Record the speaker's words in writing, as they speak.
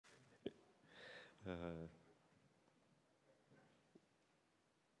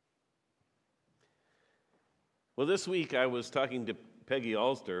Well, this week I was talking to Peggy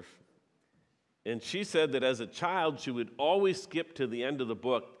Alsdorf, and she said that as a child she would always skip to the end of the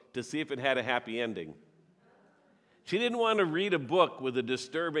book to see if it had a happy ending. She didn't want to read a book with a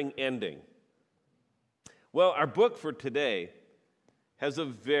disturbing ending. Well, our book for today has a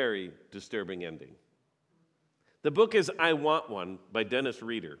very disturbing ending. The book is I Want One by Dennis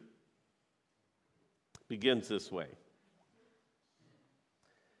Reeder. It begins this way.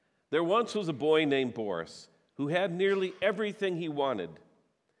 There once was a boy named Boris who had nearly everything he wanted.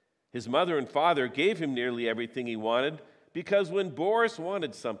 His mother and father gave him nearly everything he wanted because when Boris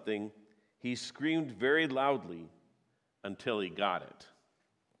wanted something, he screamed very loudly until he got it.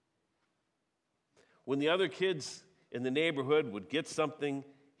 When the other kids in the neighborhood would get something,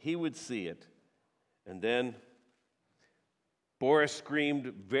 he would see it. And then Boris screamed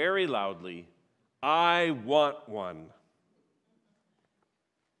very loudly, "I want one."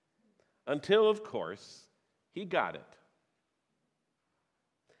 Until, of course, he got it.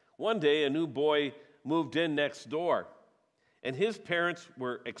 One day, a new boy moved in next door, and his parents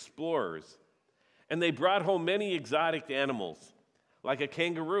were explorers, and they brought home many exotic animals, like a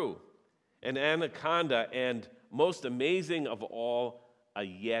kangaroo, an anaconda, and most amazing of all, a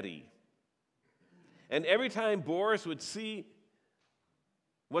yeti. And every time Boris would see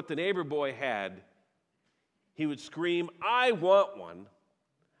what the neighbor boy had, he would scream, "I want one,"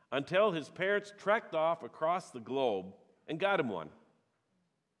 until his parents trekked off across the globe and got him one.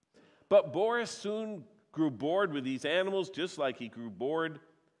 But Boris soon grew bored with these animals, just like he grew bored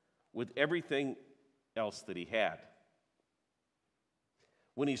with everything else that he had.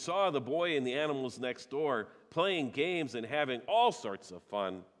 When he saw the boy and the animals next door playing games and having all sorts of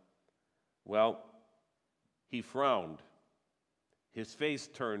fun, well, he frowned. His face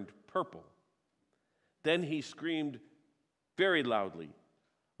turned purple. Then he screamed very loudly,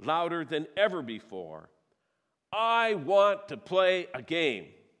 louder than ever before, "I want to play a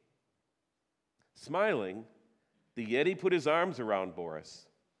game." Smiling, the Yeti put his arms around Boris.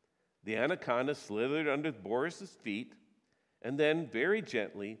 The anaconda slithered under Boris's feet, and then, very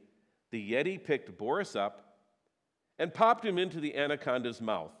gently, the Yeti picked Boris up and popped him into the anaconda's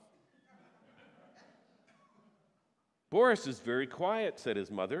mouth. "Boris is very quiet," said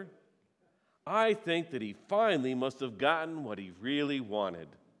his mother. "I think that he finally must have gotten what he really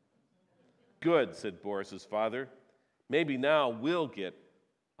wanted." "Good," said Boris's father. "Maybe now we'll get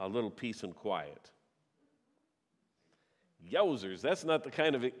a little peace and quiet." Yowzers, that's not the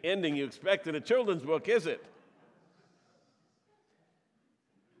kind of ending you expect in a children's book, is it?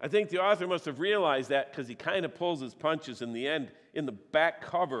 I think the author must have realized that because he kind of pulls his punches in the end. In the back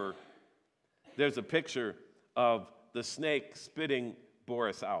cover, there's a picture of the snake spitting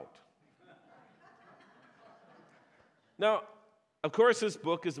Boris out. Now, of course, this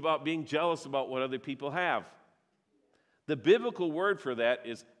book is about being jealous about what other people have. The biblical word for that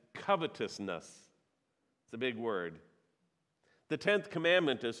is covetousness. It's a big word. The 10th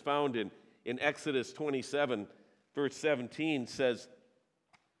commandment, as found in Exodus 27, verse 17, says,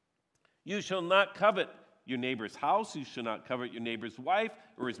 "You shall not covet your neighbor's house. You shall not covet your neighbor's wife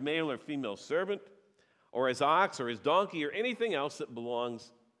or his male or female servant or his ox or his donkey or anything else that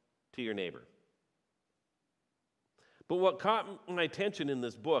belongs to your neighbor." But what caught my attention in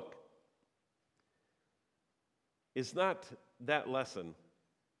this book is not that lesson,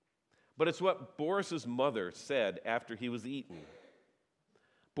 but it's what Boris's mother said after he was eaten.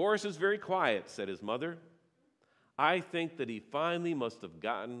 "Boris is very quiet," said his mother. "I think that he finally must have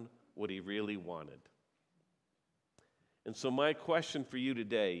gotten what he really wanted." And so my question for you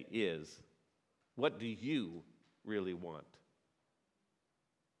today is, what do you really want?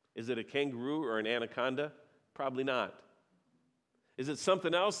 Is it a kangaroo or an anaconda? Probably not. Is it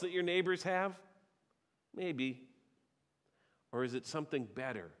something else that your neighbors have? Maybe. Or is it something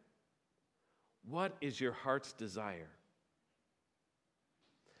better? What is your heart's desire?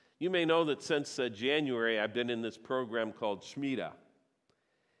 You may know that since January, I've been in this program called Shemitah.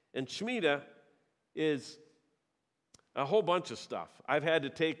 And Shemitah is a whole bunch of stuff. I've had to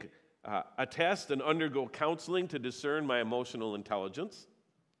take a test and undergo counseling to discern my emotional intelligence.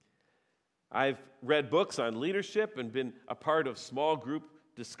 I've read books on leadership and been a part of small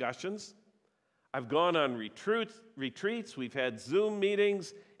group discussions. I've gone on retreats. We've had Zoom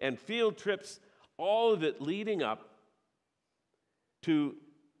meetings and field trips, all of it leading up to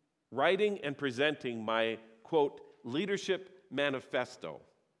writing and presenting my, quote, leadership manifesto.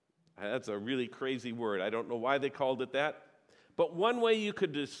 That's a really crazy word. I don't know why they called it that. But one way you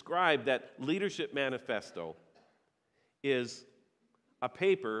could describe that leadership manifesto is a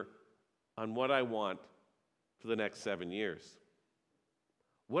paper on what I want for the next 7 years.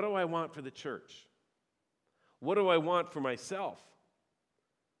 What do I want for the church? What do I want for myself?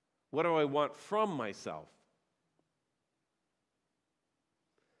 What do I want from myself?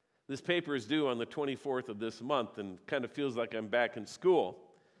 This paper is due on the 24th of this month and kind of feels like I'm back in school.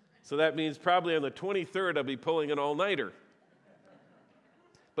 So that means probably on the 23rd I'll be pulling an all-nighter.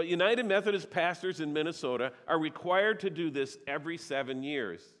 But United Methodist pastors in Minnesota are required to do this every 7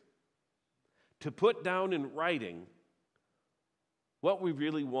 years, to put down in writing what we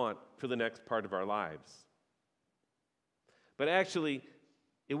really want for the next part of our lives. But actually,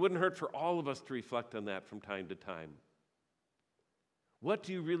 it wouldn't hurt for all of us to reflect on that from time to time. What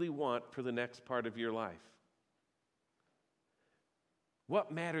do you really want for the next part of your life?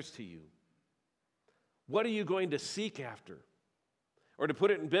 What matters to you? What are you going to seek after? Or to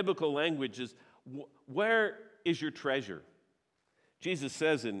put it in biblical language, is where is your treasure? Jesus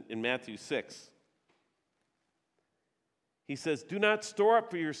says in Matthew 6, he says, "Do not store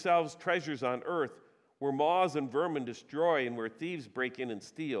up for yourselves treasures on earth, where moths and vermin destroy and where thieves break in and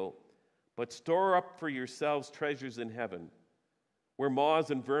steal, but store up for yourselves treasures in heaven, where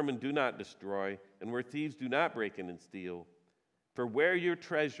moths and vermin do not destroy and where thieves do not break in and steal. For where your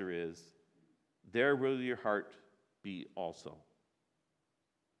treasure is, there will your heart be also."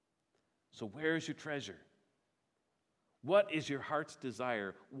 So where is your treasure? What is your heart's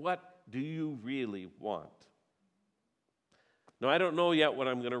desire? What do you really want? Now, I don't know yet what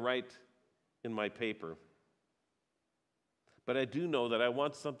I'm going to write in my paper, but I do know that I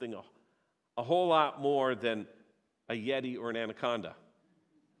want something a whole lot more than a Yeti or an anaconda.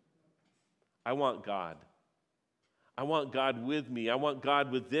 I want God. I want God with me. I want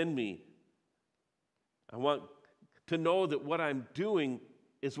God within me. I want to know that what I'm doing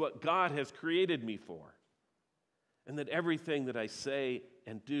is what God has created me for, and that everything that I say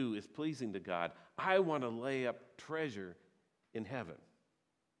and do is pleasing to God. I want to lay up treasure in heaven.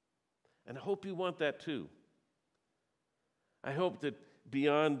 And I hope you want that too. I hope that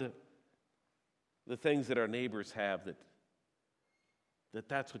beyond the things that our neighbors have,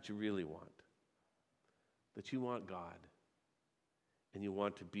 that's what you really want. That you want God, and you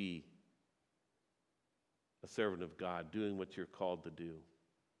want to be a servant of God, doing what you're called to do.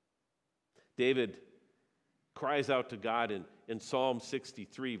 David cries out to God in Psalm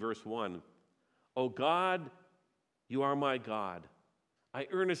 63, verse 1, "O God, you are my God. I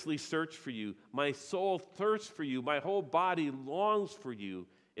earnestly search for you. My soul thirsts for you. My whole body longs for you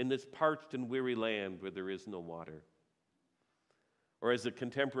in this parched and weary land where there is no water." Or as the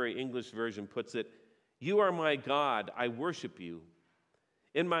contemporary English version puts it, "You are my God. I worship you.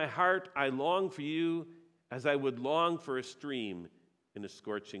 In my heart, I long for you as I would long for a stream in a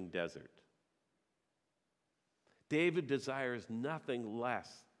scorching desert." David desires nothing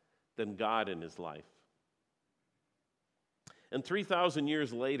less than God in his life. And 3,000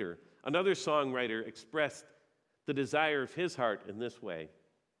 years later, another songwriter expressed the desire of his heart in this way.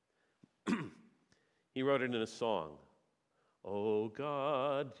 He wrote it in a song. "O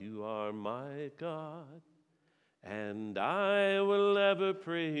God, you are my God, and I will ever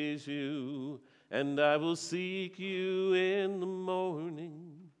praise you, and I will seek you in the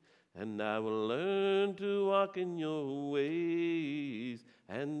morning, and I will learn to walk in your ways,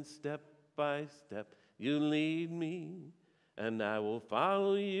 and step by step you lead me, and I will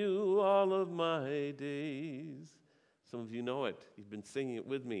follow you all of my days." Some of you know it. You've been singing it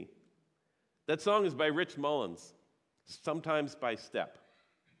with me. That song is by Rich Mullins, "Sometimes by Step."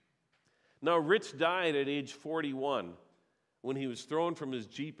 Now, Rich died at age 41 when he was thrown from his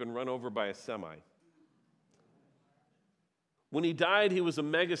Jeep and run over by a semi. When he died, he was a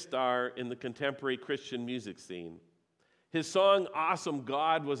megastar in the contemporary Christian music scene. His song, "Awesome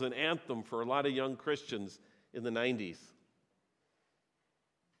God," was an anthem for a lot of young Christians in the 90s.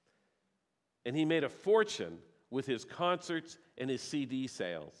 And he made a fortune with his concerts and his CD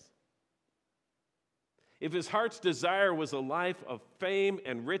sales. If his heart's desire was a life of fame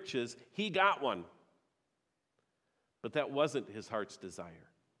and riches, he got one. But that wasn't his heart's desire.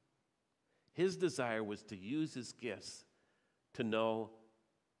 His desire was to use his gifts to know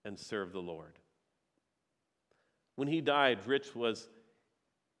and serve the Lord. When he died, Rich was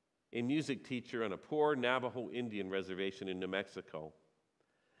a music teacher on a poor Navajo Indian reservation in New Mexico,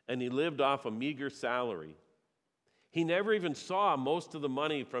 and he lived off a meager salary. He never even saw most of the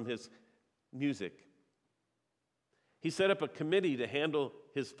money from his music. He set up a committee to handle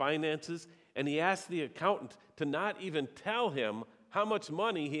his finances, and he asked the accountant to not even tell him how much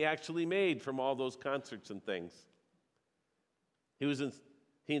money he actually made from all those concerts and things.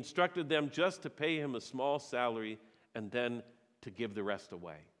 He instructed them just to pay him a small salary and then to give the rest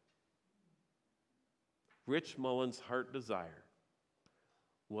away. Rich Mullins' heart desire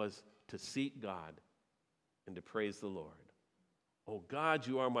was to seek God and to praise the Lord. Oh God,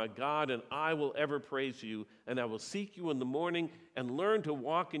 you are my God, and I will ever praise you, and I will seek you in the morning and learn to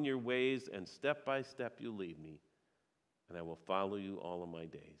walk in your ways, and step by step you lead me, and I will follow you all of my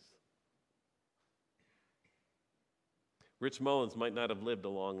days. Rich Mullins might not have lived a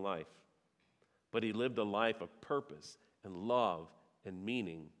long life, but he lived a life of purpose and love and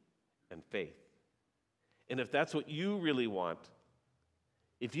meaning and faith. And if that's what you really want,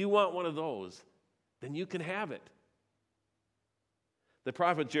 if you want one of those, then you can have it. The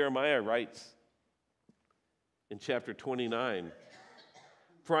prophet Jeremiah writes in chapter 29,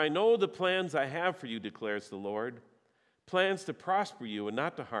 "For I know the plans I have for you, declares the Lord, plans to prosper you and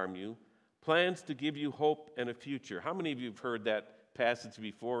not to harm you, plans to give you hope and a future." How many of you have heard that passage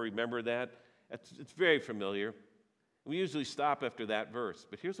before? Remember that? It's very familiar. We usually stop after that verse,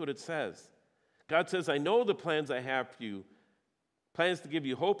 but here's what it says. God says, "I know the plans I have for you, plans to give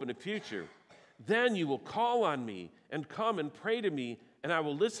you hope and a future. Then you will call on me and come and pray to me, and I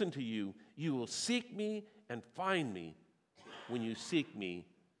will listen to you. You will seek me and find me when you seek me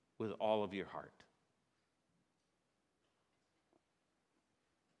with all of your heart."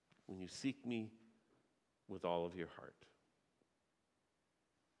 When you seek me with all of your heart.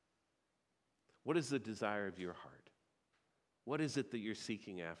 What is the desire of your heart? What is it that you're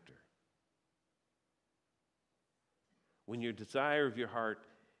seeking after? When your desire of your heart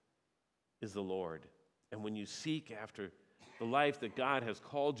is the Lord, and when you seek after the life that God has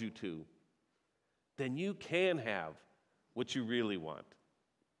called you to, then you can have what you really want.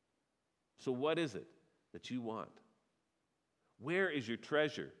 So what is it that you want? Where is your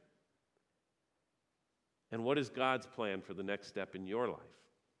treasure? And what is God's plan for the next step in your life?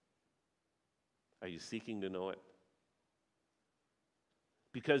 Are you seeking to know it?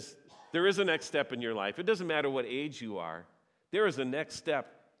 Because there is a next step in your life. It doesn't matter what age you are. There is a next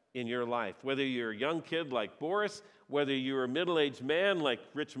step in your life. Whether you're a young kid like Boris, whether you're a middle-aged man like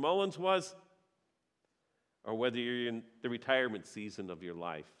Rich Mullins was, or whether you're in the retirement season of your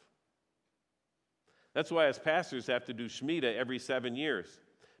life. That's why as pastors have to do Shemitah every 7 years,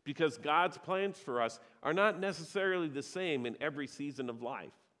 because God's plans for us are not necessarily the same in every season of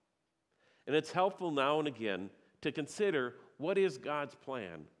life. And it's helpful now and again to consider, what is God's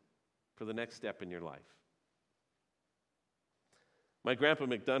plan for the next step in your life? My grandpa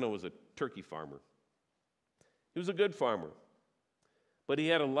McDonough was a turkey farmer. He was a good farmer, but he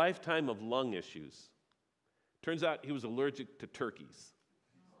had a lifetime of lung issues. Turns out he was allergic to turkeys.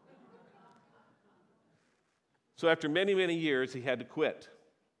 So after many, many years, he had to quit,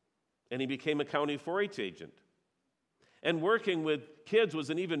 and he became a county 4-H agent. And working with kids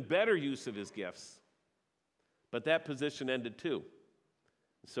was an even better use of his gifts. But that position ended too.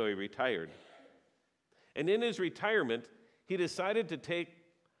 So he retired. And in his retirement, he decided to take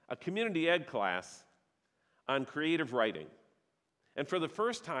a community ed class on creative writing. And for the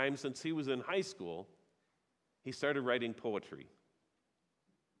first time since he was in high school, he started writing poetry.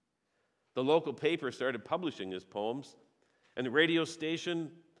 The local paper started publishing his poems, and the radio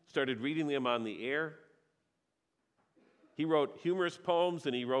station started reading them on the air. He wrote humorous poems,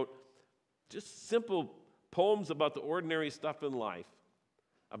 and he wrote just simple poems about the ordinary stuff in life,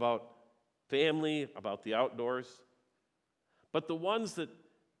 about family, about the outdoors. But the ones that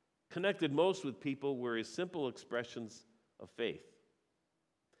connected most with people were his simple expressions of faith.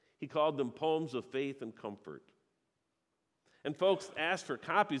 He called them poems of faith and comfort. And folks asked for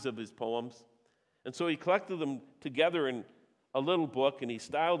copies of his poems, and so he collected them together in a little book, and he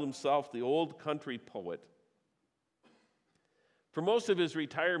styled himself the old country poet. For most of his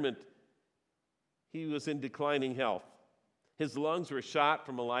retirement, he was in declining health. His lungs were shot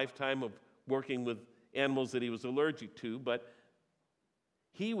from a lifetime of working with animals that he was allergic to, but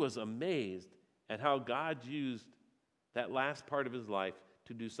he was amazed at how God used that last part of his life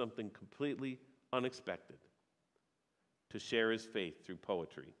to do something completely unexpected, to share his faith through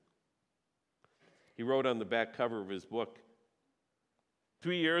poetry. He wrote on the back cover of his book,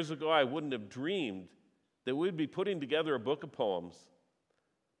 "3 years ago, I wouldn't have dreamed that we'd be putting together a book of poems.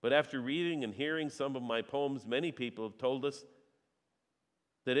 But after reading and hearing some of my poems, many people have told us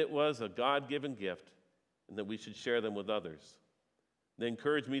that it was a God-given gift and that we should share them with others. They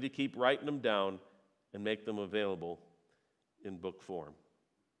encouraged me to keep writing them down and make them available in book form."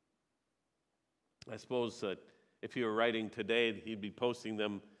 I suppose that if he were writing today, he'd be posting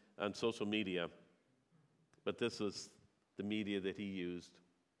them on social media. But this was the media that he used.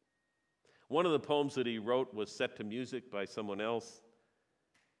 One of the poems that he wrote was set to music by someone else,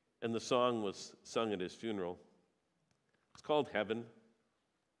 and the song was sung at his funeral. It's called Heaven.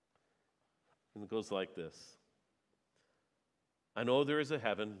 And it goes like this. I know there is a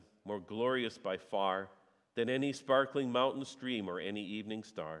heaven more glorious by far than any sparkling mountain stream or any evening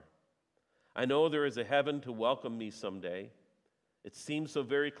star. I know there is a heaven to welcome me someday. It seems so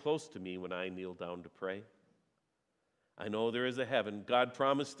very close to me when I kneel down to pray. I know there is a heaven. God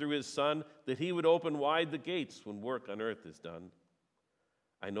promised through his Son that he would open wide the gates when work on earth is done.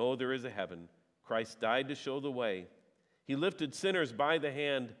 I know there is a heaven. Christ died to show the way. He lifted sinners by the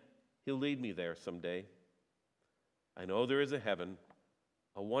hand. He'll lead me there someday. I know there is a heaven,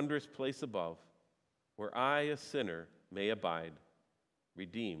 a wondrous place above, where I, a sinner, may abide,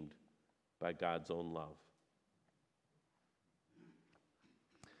 redeemed by God's own love.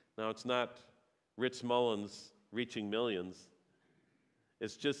 Now, it's not Rich Mullins reaching millions.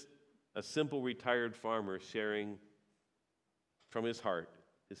 It's just a simple retired farmer sharing from his heart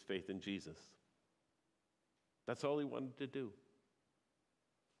his faith in Jesus. That's all he wanted to do.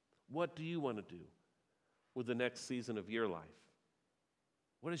 What do you want to do with the next season of your life?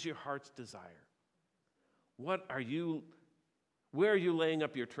 What is your heart's desire? Where are you laying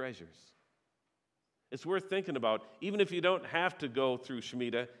up your treasures? It's worth thinking about, even if you don't have to go through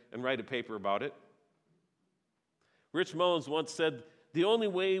Shemitah and write a paper about it. Rich Mullins once said, the only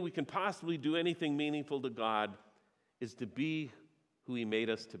way we can possibly do anything meaningful to God is to be who he made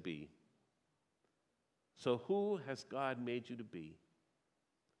us to be. So who has God made you to be?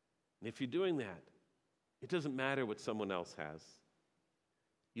 And if you're doing that, it doesn't matter what someone else has.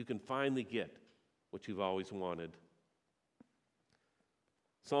 You can finally get what you've always wanted.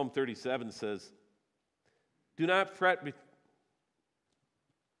 Psalm 37 says, Do not fret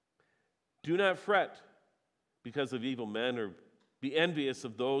because of evil men, or be envious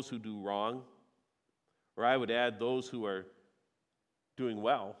of those who do wrong, or I would add those who are doing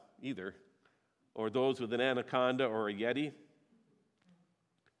well either, or those with an anaconda or a yeti.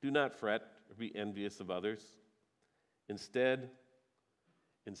 Do not fret or be envious of others. Instead,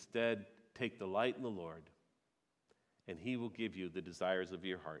 take delight in the Lord, and he will give you the desires of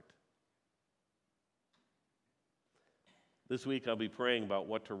your heart. This week I'll be praying about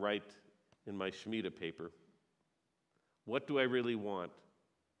what to write in my Shemitah paper. What do I really want?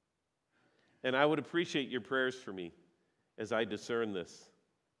 And I would appreciate your prayers for me as I discern this.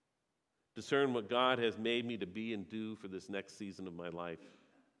 Discern what God has made me to be and do for this next season of my life.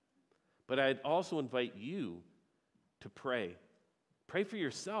 But I'd also invite you to pray. Pray for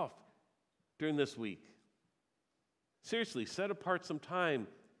yourself during this week. Seriously, set apart some time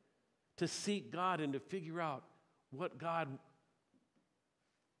to seek God and to figure out what God's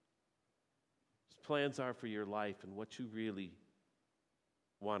plans are for your life and what you really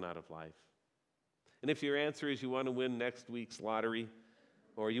want out of life. And if your answer is you want to win next week's lottery,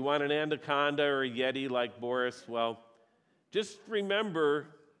 or you want an anaconda or a yeti like Boris, well, just remember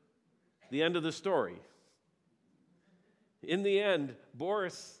the end of the story. In the end,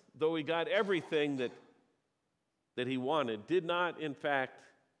 Boris, though he got everything that he wanted, did not, in fact,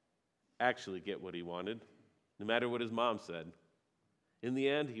 actually get what he wanted, no matter what his mom said. In the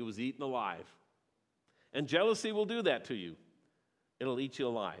end, he was eaten alive. And jealousy will do that to you. It'll eat you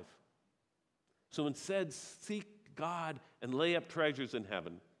alive. So instead, seek God and lay up treasures in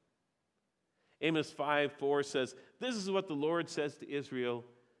heaven. Amos 5:4 says, This is what the Lord says to Israel,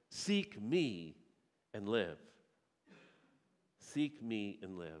 seek me and live. Seek me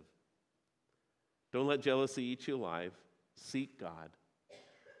and live. Don't let jealousy eat you alive. Seek God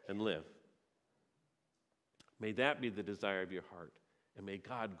and live. May that be the desire of your heart, and may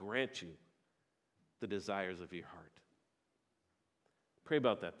God grant you the desires of your heart. Pray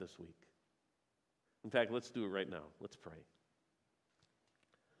about that this week. In fact, let's do it right now. Let's pray.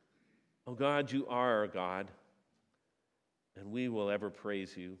 Oh God, you are our God, and we will ever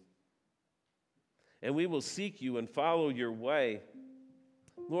praise you. And we will seek you and follow your way.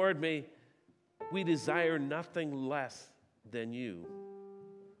 Lord, may we desire nothing less than you.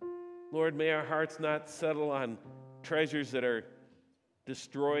 Lord, may our hearts not settle on treasures that are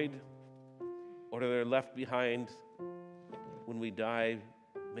destroyed or that are left behind when we die.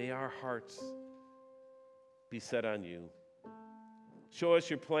 May our hearts be set on you. Show us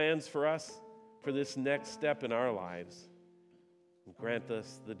your plans for us for this next step in our lives, and grant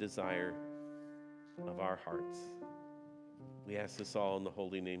us the desire of our hearts. We ask this all in the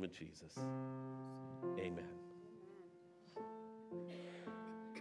holy name of Jesus. Amen.